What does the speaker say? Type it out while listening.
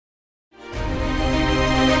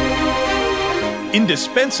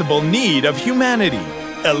indispensable need of humanity,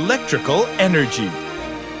 electrical energy.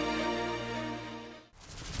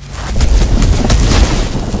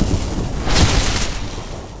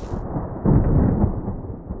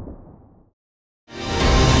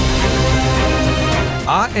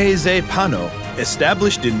 Aez Pano,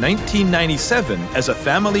 established in 1997 as a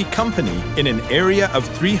family company in an area of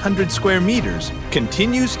 300 square meters,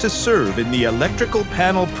 continues to serve in the electrical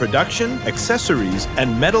panel production, accessories,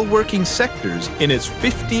 and metalworking sectors in its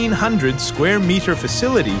 1,500 square meter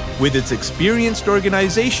facility with its experienced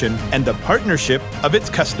organization and the partnership of its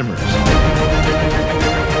customers.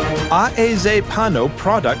 Aez Pano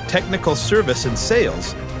product technical service and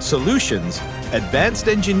sales, solutions, advanced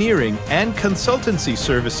engineering and consultancy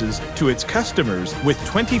services to its customers with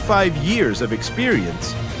 25 years of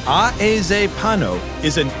experience. Aez Pano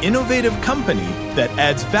is an innovative company that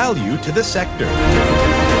adds value to the sector.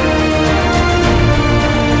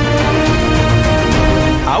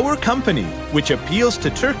 Our company, which appeals to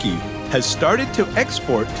Turkey, has started to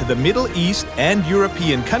export to the Middle East and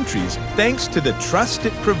European countries thanks to the trust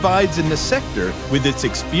it provides in the sector with its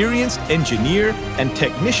experienced engineer and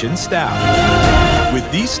technician staff.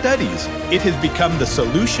 With these studies, it has become the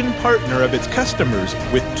solution partner of its customers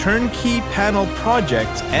with turnkey panel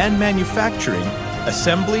projects and manufacturing,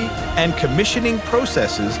 assembly and commissioning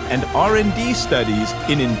processes and R&D studies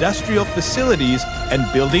in industrial facilities and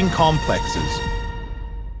building complexes.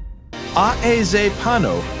 Aez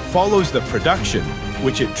Pano follows the production,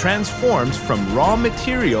 which it transforms from raw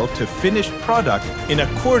material to finished product in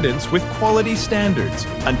accordance with quality standards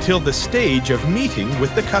until the stage of meeting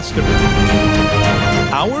with the customer.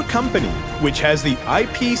 Our company, which has the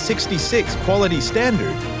IP66 quality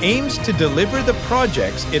standard, aims to deliver the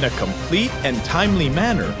projects in a complete and timely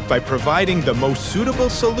manner by providing the most suitable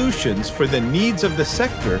solutions for the needs of the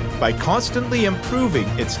sector by constantly improving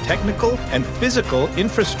its technical and physical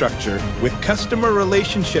infrastructure with customer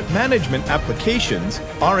relationship management applications,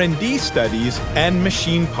 R&D studies, and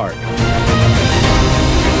machine park.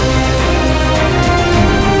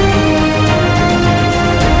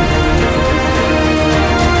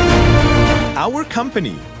 Our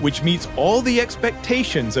company, which meets all the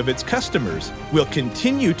expectations of its customers, will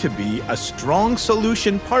continue to be a strong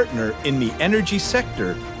solution partner in the energy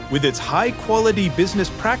sector with its high-quality business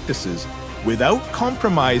practices without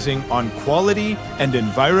compromising on quality and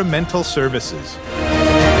environmental services.